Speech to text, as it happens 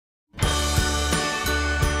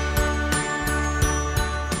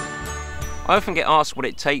I often get asked what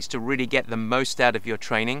it takes to really get the most out of your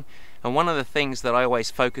training, and one of the things that I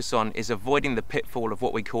always focus on is avoiding the pitfall of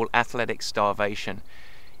what we call athletic starvation.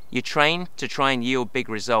 You train to try and yield big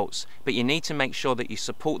results, but you need to make sure that you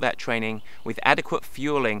support that training with adequate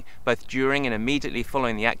fueling both during and immediately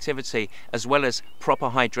following the activity, as well as proper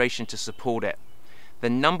hydration to support it. The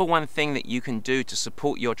number one thing that you can do to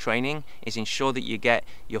support your training is ensure that you get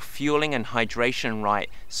your fueling and hydration right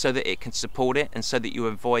so that it can support it, and so that you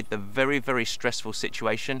avoid the very, very stressful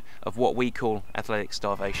situation of what we call athletic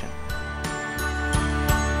starvation.